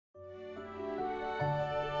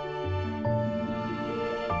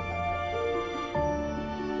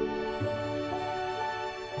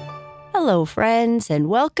Hello, friends, and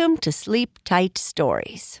welcome to Sleep Tight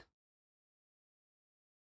Stories.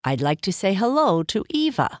 I'd like to say hello to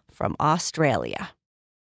Eva from Australia.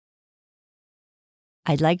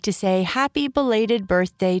 I'd like to say happy belated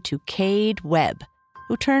birthday to Cade Webb,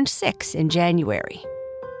 who turned 6 in January.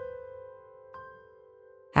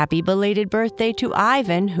 Happy belated birthday to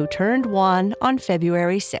Ivan, who turned 1 on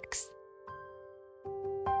February 6th.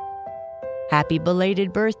 Happy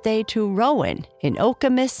belated birthday to Rowan in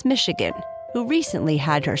Okemos, Michigan, who recently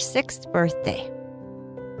had her 6th birthday.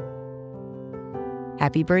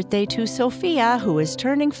 Happy birthday to Sophia, who is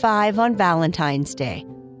turning 5 on Valentine's Day,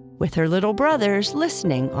 with her little brothers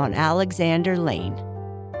listening on Alexander Lane.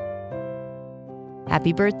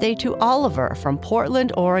 Happy birthday to Oliver from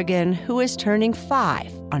Portland, Oregon, who is turning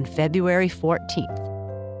 5 on February 14th.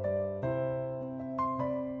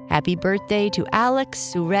 Happy birthday to Alex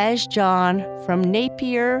Suraj John from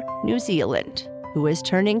Napier, New Zealand, who is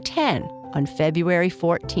turning 10 on February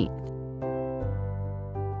 14th.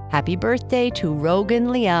 Happy birthday to Rogan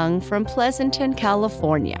Leung from Pleasanton,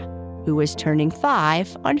 California, who is turning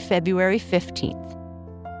 5 on February 15th.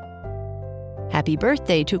 Happy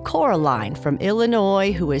birthday to Coraline from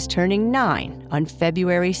Illinois, who is turning 9 on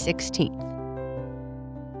February 16th.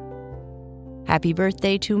 Happy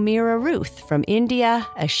birthday to Mira Ruth from India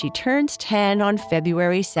as she turns 10 on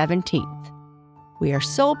February 17th. We are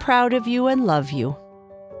so proud of you and love you.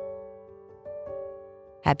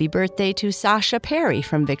 Happy birthday to Sasha Perry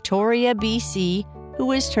from Victoria, BC,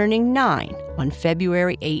 who is turning 9 on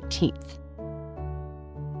February 18th.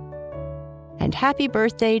 And happy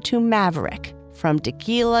birthday to Maverick from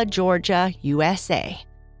Tequila, Georgia, USA,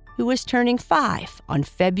 who is turning 5 on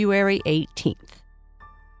February 18th.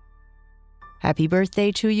 Happy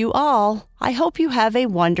birthday to you all. I hope you have a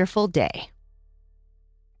wonderful day.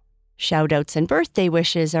 Shoutouts and birthday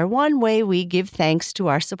wishes are one way we give thanks to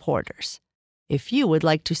our supporters. If you would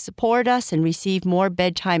like to support us and receive more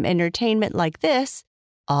bedtime entertainment like this,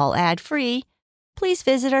 all ad-free, please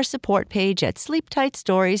visit our support page at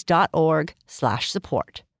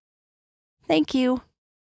sleeptightstories.org/support. Thank you.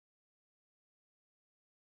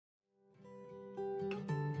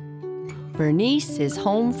 Bernice is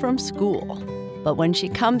home from school, but when she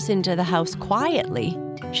comes into the house quietly,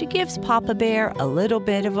 she gives Papa Bear a little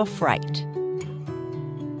bit of a fright.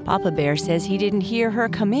 Papa Bear says he didn't hear her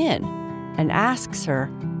come in and asks her,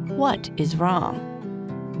 what is wrong?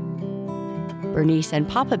 Bernice and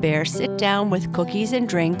Papa Bear sit down with cookies and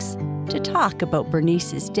drinks to talk about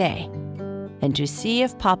Bernice's day and to see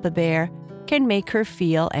if Papa Bear can make her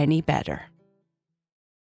feel any better.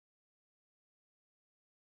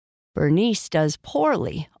 Bernice does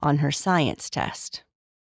poorly on her science test.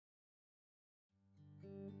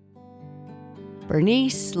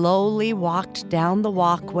 Bernice slowly walked down the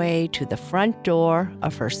walkway to the front door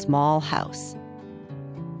of her small house.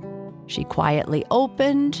 She quietly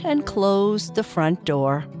opened and closed the front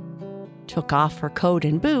door, took off her coat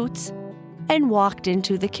and boots, and walked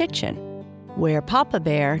into the kitchen, where Papa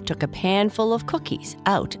Bear took a pan full of cookies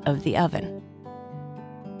out of the oven.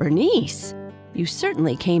 Bernice, you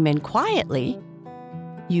certainly came in quietly.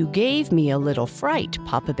 You gave me a little fright,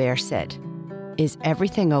 Papa Bear said. Is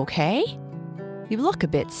everything okay? You look a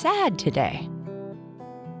bit sad today.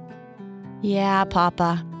 Yeah,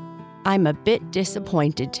 Papa, I'm a bit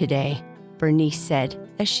disappointed today, Bernice said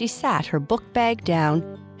as she sat her book bag down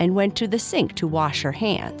and went to the sink to wash her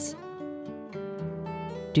hands.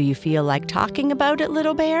 Do you feel like talking about it,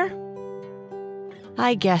 little bear?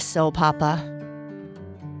 I guess so, Papa.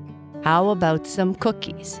 How about some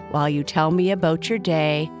cookies while you tell me about your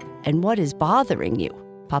day and what is bothering you?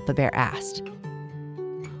 Papa Bear asked.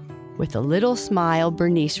 With a little smile,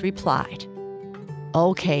 Bernice replied,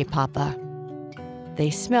 Okay, Papa. They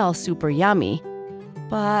smell super yummy,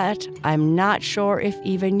 but I'm not sure if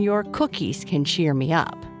even your cookies can cheer me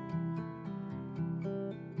up.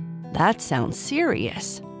 That sounds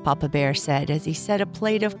serious, Papa Bear said as he set a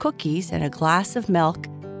plate of cookies and a glass of milk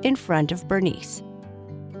in front of Bernice.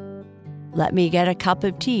 Let me get a cup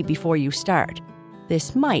of tea before you start.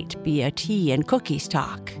 This might be a tea and cookies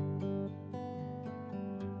talk.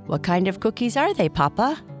 What kind of cookies are they,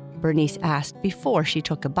 Papa? Bernice asked before she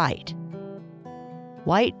took a bite.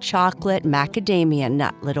 White chocolate macadamia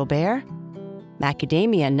nut, little bear.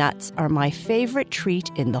 Macadamia nuts are my favorite treat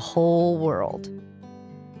in the whole world.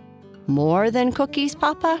 More than cookies,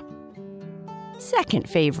 Papa? Second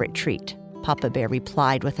favorite treat, Papa Bear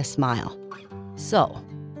replied with a smile. So,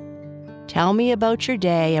 tell me about your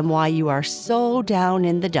day and why you are so down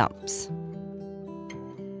in the dumps.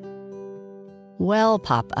 Well,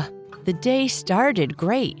 Papa, the day started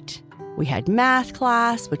great. We had math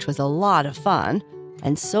class, which was a lot of fun,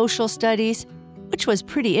 and social studies, which was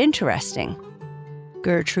pretty interesting.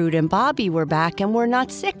 Gertrude and Bobby were back and were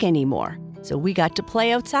not sick anymore, so we got to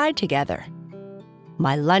play outside together.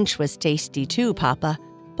 My lunch was tasty too, Papa,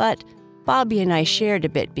 but Bobby and I shared a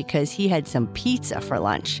bit because he had some pizza for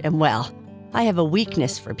lunch, and well, I have a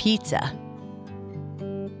weakness for pizza.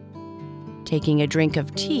 Taking a drink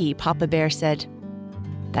of tea, Papa Bear said,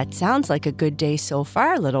 "That sounds like a good day so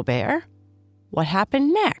far, Little Bear. What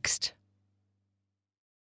happened next?"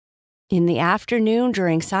 In the afternoon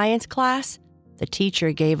during science class, the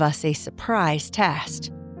teacher gave us a surprise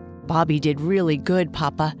test. Bobby did really good,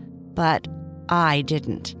 Papa, but I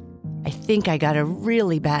didn't. I think I got a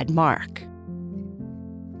really bad mark.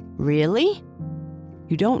 Really?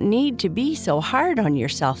 You don't need to be so hard on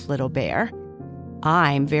yourself, Little Bear.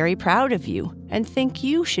 I'm very proud of you and think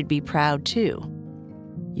you should be proud too.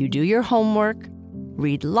 You do your homework,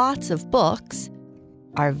 read lots of books,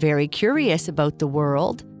 are very curious about the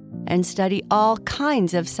world, and study all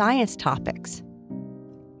kinds of science topics.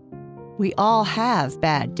 We all have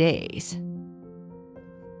bad days.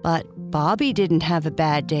 But Bobby didn't have a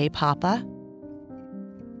bad day, Papa.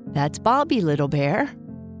 That's Bobby, Little Bear.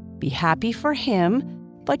 Be happy for him,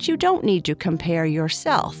 but you don't need to compare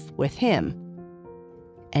yourself with him.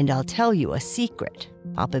 And I'll tell you a secret,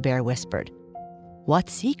 Papa Bear whispered. What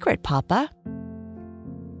secret, Papa?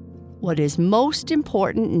 What is most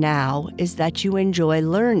important now is that you enjoy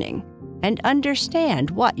learning and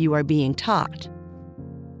understand what you are being taught.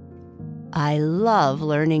 I love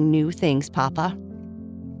learning new things, Papa.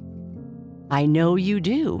 I know you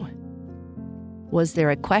do. Was there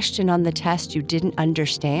a question on the test you didn't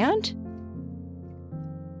understand?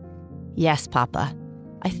 Yes, Papa.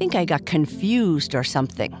 I think I got confused or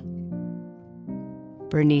something.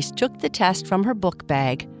 Bernice took the test from her book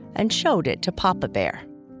bag and showed it to Papa Bear.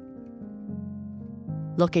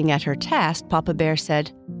 Looking at her test, Papa Bear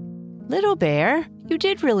said, "Little Bear, you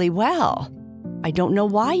did really well. I don't know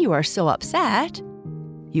why you are so upset.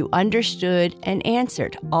 You understood and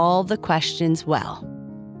answered all the questions well."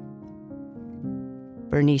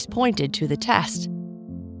 Bernice pointed to the test.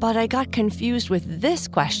 "But I got confused with this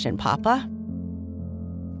question, Papa."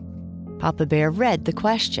 Papa Bear read the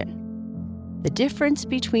question. The difference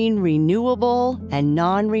between renewable and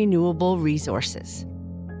non-renewable resources.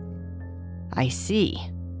 I see.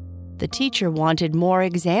 The teacher wanted more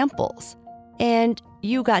examples, and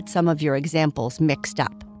you got some of your examples mixed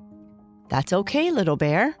up. That's okay, Little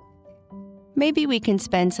Bear. Maybe we can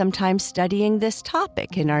spend some time studying this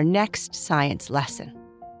topic in our next science lesson.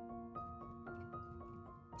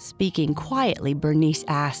 Speaking quietly, Bernice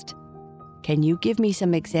asked, "Can you give me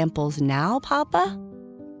some examples now, Papa?"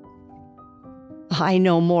 I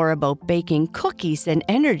know more about baking cookies than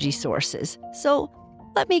energy sources, so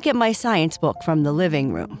let me get my science book from the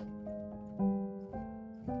living room.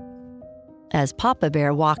 As Papa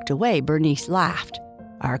Bear walked away, Bernice laughed.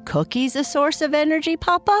 "Are cookies a source of energy,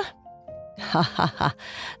 Papa?" "Ha ha ha,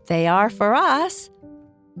 they are for us.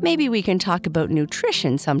 Maybe we can talk about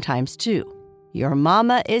nutrition sometimes too. Your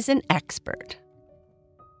mama is an expert."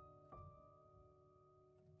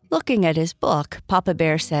 Looking at his book, Papa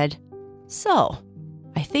Bear said, "So,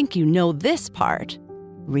 I think you know this part.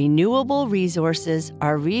 Renewable resources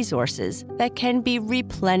are resources that can be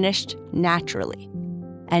replenished naturally,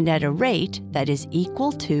 and at a rate that is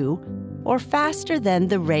equal to or faster than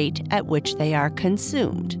the rate at which they are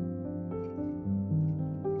consumed."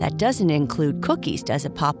 "That doesn't include cookies, does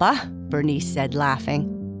it, Papa?" Bernice said, laughing.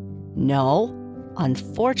 "No,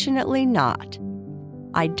 unfortunately not.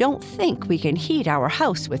 I don't think we can heat our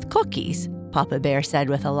house with cookies," Papa Bear said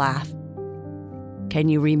with a laugh. "Can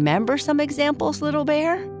you remember some examples, Little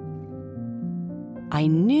Bear?" I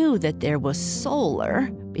knew that there was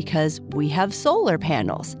solar because we have solar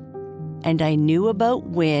panels, and I knew about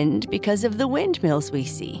wind because of the windmills we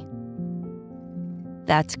see.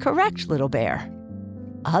 That's correct, Little Bear.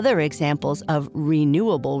 Other examples of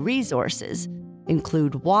renewable resources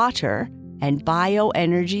include water and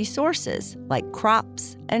bioenergy sources like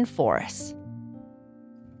crops and forests.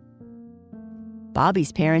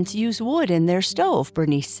 Bobby's parents use wood in their stove,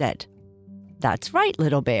 Bernice said. That's right,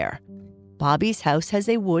 Little Bear. Bobby's house has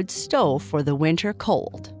a wood stove for the winter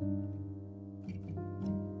cold.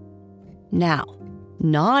 Now,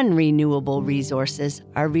 non-renewable resources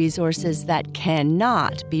are resources that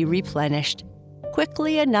cannot be replenished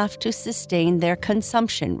quickly enough to sustain their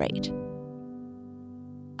consumption rate.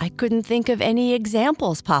 I couldn't think of any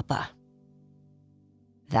examples, Papa.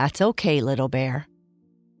 That's okay, Little Bear.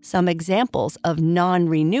 Some examples of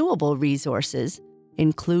non-renewable resources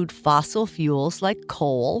include fossil fuels like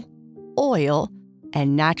coal, oil,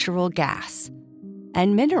 and natural gas,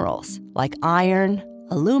 and minerals like iron,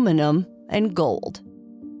 aluminum, and gold.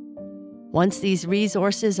 Once these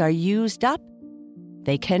resources are used up,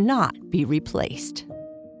 they cannot be replaced.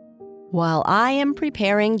 While I am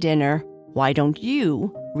preparing dinner, why don't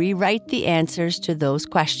you rewrite the answers to those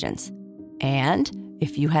questions? And,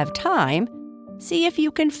 if you have time, see if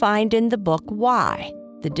you can find in the book why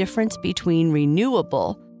the difference between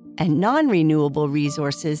renewable and non-renewable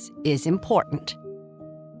resources is important.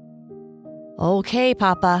 Okay,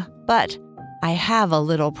 Papa, but I have a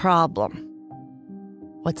little problem.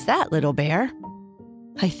 What's that, little bear?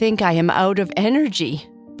 I think I am out of energy,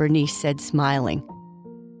 Bernice said, smiling.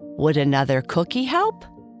 Would another cookie help?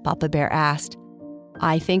 Papa Bear asked.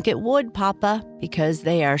 I think it would, Papa, because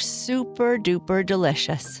they are super duper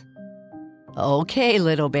delicious. Okay,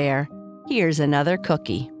 little bear, here's another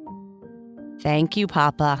cookie. Thank you,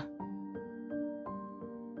 Papa.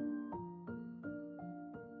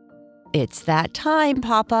 It's that time,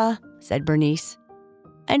 Papa, said Bernice.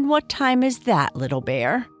 And what time is that, little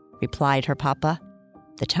bear? Replied her papa.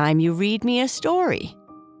 The time you read me a story.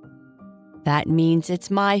 That means it's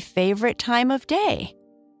my favorite time of day.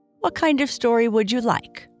 What kind of story would you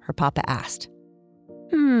like? Her papa asked.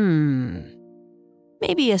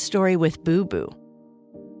 Maybe a story with Boo Boo.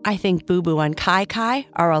 I think Boo Boo and Kai Kai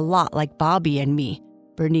are a lot like Bobby and me,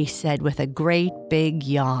 Bernice said with a great big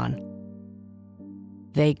yawn.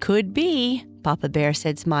 They could be, Papa Bear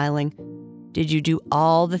said, smiling. Did you do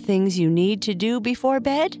all the things you need to do before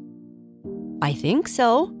bed? I think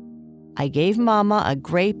so. I gave Mama a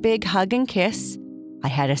great big hug and kiss. I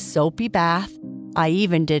had a soapy bath. I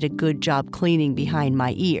even did a good job cleaning behind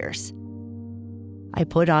my ears. I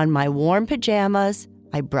put on my warm pajamas,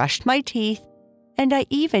 I brushed my teeth, and I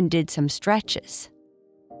even did some stretches.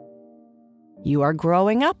 You are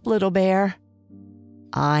growing up, little bear.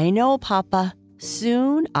 I know, Papa.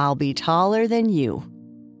 Soon I'll be taller than you.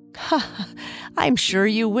 I'm sure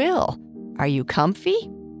you will. Are you comfy?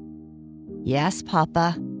 Yes,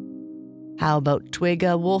 Papa. How about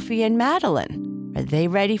Twigga, Wolfie, and Madeline? Are they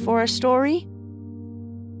ready for a story?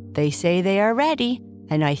 They say they are ready,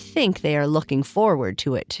 and I think they are looking forward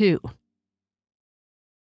to it too.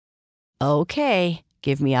 Okay,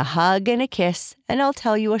 give me a hug and a kiss, and I'll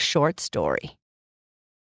tell you a short story.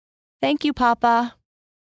 Thank you, Papa.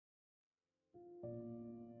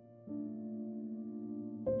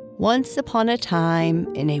 Once upon a time,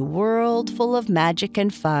 in a world full of magic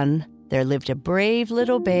and fun, there lived a brave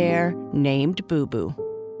little bear named Boo Boo.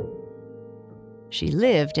 She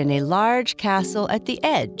lived in a large castle at the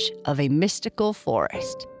edge of a mystical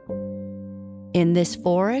forest. In this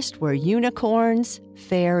forest were unicorns,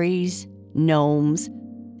 fairies, gnomes,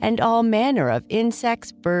 and all manner of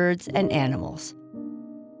insects, birds, and animals.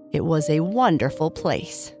 It was a wonderful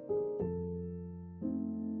place.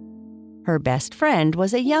 Her best friend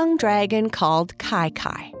was a young dragon called Kai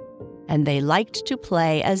Kai, and they liked to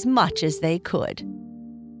play as much as they could.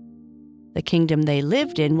 The kingdom they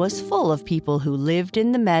lived in was full of people who lived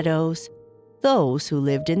in the meadows, those who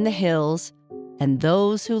lived in the hills, and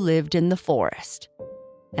those who lived in the forest,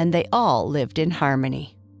 and they all lived in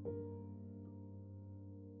harmony.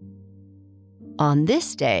 On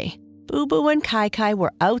this day, Boo Boo and Kai Kai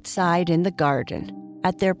were outside in the garden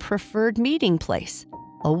at their preferred meeting place,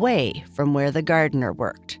 away from where the gardener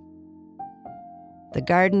worked. The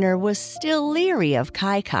gardener was still leery of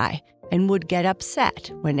Kai Kai and would get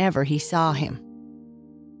upset whenever he saw him.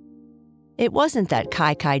 It wasn't that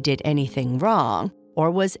Kai Kai did anything wrong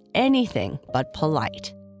or was anything but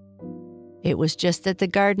polite. It was just that the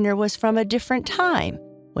gardener was from a different time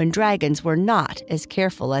when dragons were not as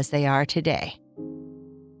careful as they are today.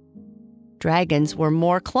 Dragons were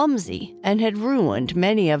more clumsy and had ruined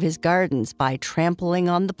many of his gardens by trampling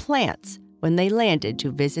on the plants when they landed to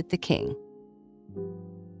visit the king.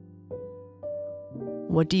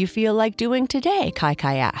 What do you feel like doing today? Kai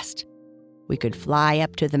Kai asked. We could fly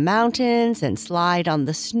up to the mountains and slide on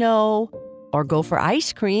the snow, or go for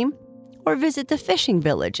ice cream, or visit the fishing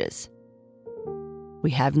villages. We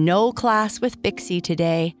have no class with Bixie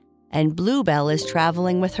today, and Bluebell is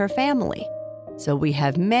traveling with her family, so we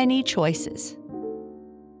have many choices.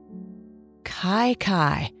 Kai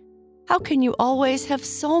Kai, how can you always have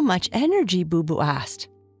so much energy? Boo Boo asked.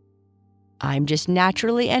 I'm just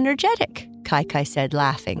naturally energetic, Kai Kai said,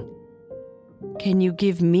 laughing. Can you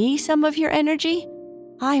give me some of your energy?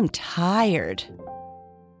 I'm tired.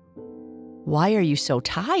 Why are you so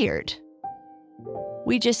tired?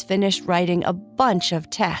 We just finished writing a bunch of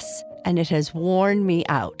tests, and it has worn me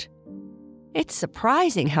out. It's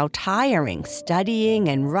surprising how tiring studying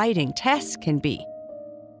and writing tests can be.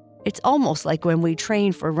 It's almost like when we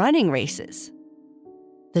train for running races.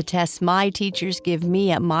 The tests my teachers give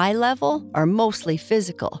me at my level are mostly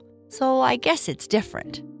physical, so I guess it's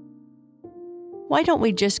different. Why don't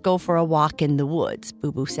we just go for a walk in the woods,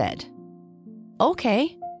 Boo Boo said.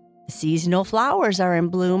 Okay. The seasonal flowers are in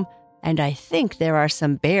bloom, and I think there are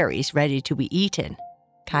some berries ready to be eaten,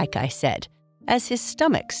 Kai Kai said, as his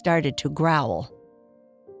stomach started to growl.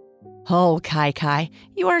 Oh, Kai Kai,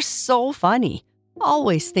 you are so funny,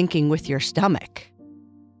 always thinking with your stomach.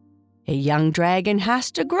 A young dragon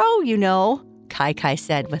has to grow, you know, Kai Kai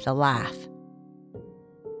said with a laugh.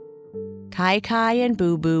 Kai Kai and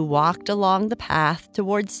Boo Boo walked along the path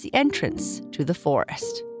towards the entrance to the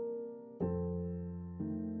forest.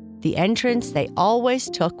 The entrance they always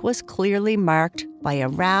took was clearly marked by a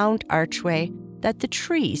round archway that the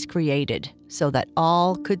trees created so that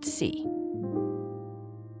all could see.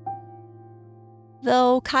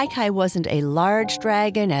 Though Kai Kai wasn't a large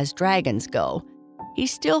dragon as dragons go, he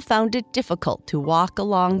still found it difficult to walk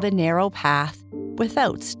along the narrow path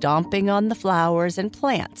without stomping on the flowers and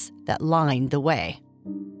plants that lined the way.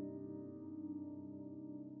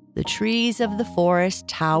 The trees of the forest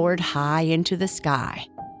towered high into the sky,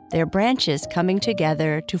 their branches coming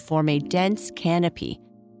together to form a dense canopy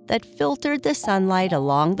that filtered the sunlight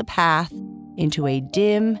along the path into a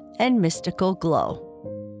dim and mystical glow.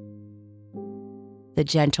 The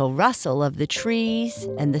gentle rustle of the trees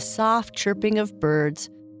and the soft chirping of birds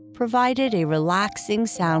provided a relaxing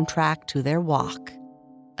soundtrack to their walk,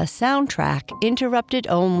 a soundtrack interrupted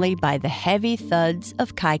only by the heavy thuds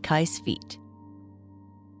of Kai Kai's feet.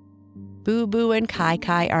 Boo Boo and Kai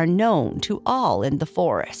Kai are known to all in the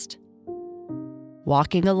forest.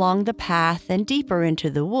 Walking along the path and deeper into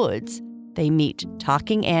the woods, they meet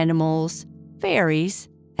talking animals, fairies,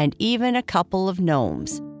 and even a couple of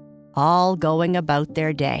gnomes, all going about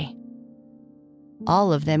their day.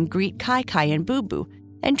 All of them greet Kai Kai and Boo Boo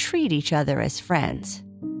and treat each other as friends.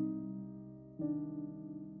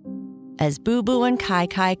 As Boo Boo and Kai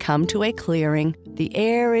Kai come to a clearing, the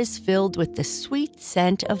air is filled with the sweet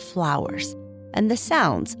scent of flowers and the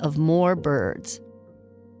sounds of more birds.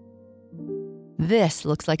 This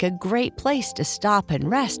looks like a great place to stop and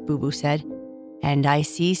rest, Boo Boo said, and I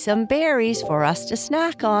see some berries for us to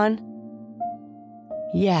snack on.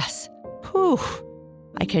 Yes, whew,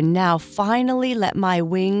 I can now finally let my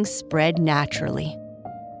wings spread naturally.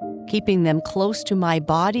 Keeping them close to my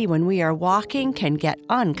body when we are walking can get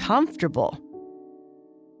uncomfortable.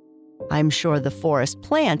 I'm sure the forest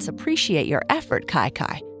plants appreciate your effort, Kai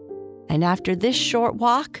Kai, and after this short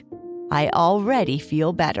walk, I already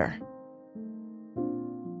feel better.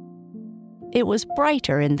 It was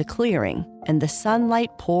brighter in the clearing, and the sunlight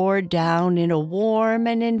poured down in a warm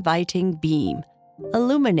and inviting beam,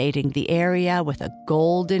 illuminating the area with a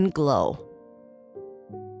golden glow.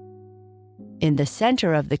 In the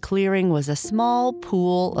center of the clearing was a small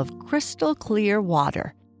pool of crystal clear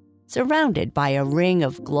water, surrounded by a ring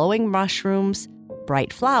of glowing mushrooms,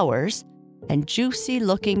 bright flowers, and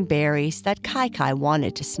juicy-looking berries that Kai Kai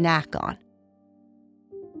wanted to snack on.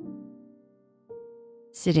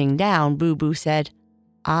 Sitting down, Boo Boo said,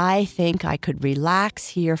 I think I could relax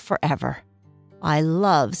here forever. I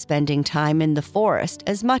love spending time in the forest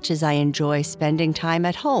as much as I enjoy spending time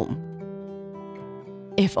at home.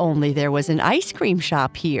 If only there was an ice cream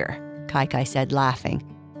shop here, Kai Kai said, laughing.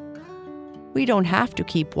 We don't have to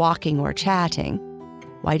keep walking or chatting.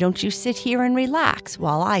 Why don't you sit here and relax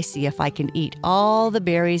while I see if I can eat all the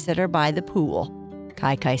berries that are by the pool,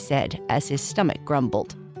 Kai Kai said as his stomach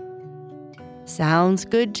grumbled. Sounds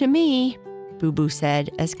good to me, Boo Boo said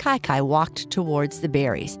as Kai Kai walked towards the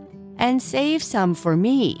berries. And save some for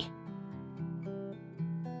me.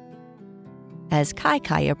 As Kai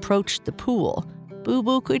Kai approached the pool, Boo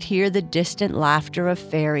Boo could hear the distant laughter of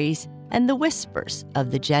fairies and the whispers of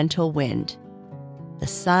the gentle wind. The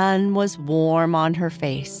sun was warm on her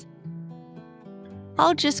face.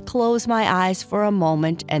 I'll just close my eyes for a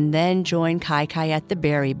moment and then join Kai Kai at the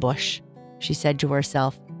berry bush, she said to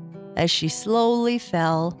herself as she slowly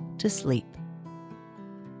fell to sleep.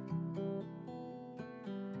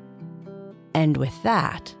 And with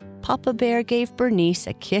that, Papa Bear gave Bernice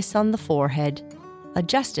a kiss on the forehead,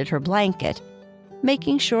 adjusted her blanket,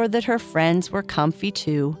 making sure that her friends were comfy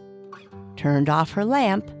too, turned off her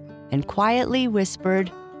lamp, and quietly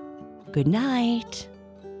whispered, "Good night."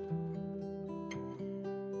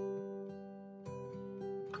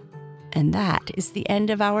 And that is the end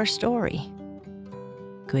of our story.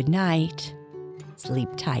 Good night. Sleep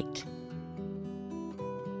tight.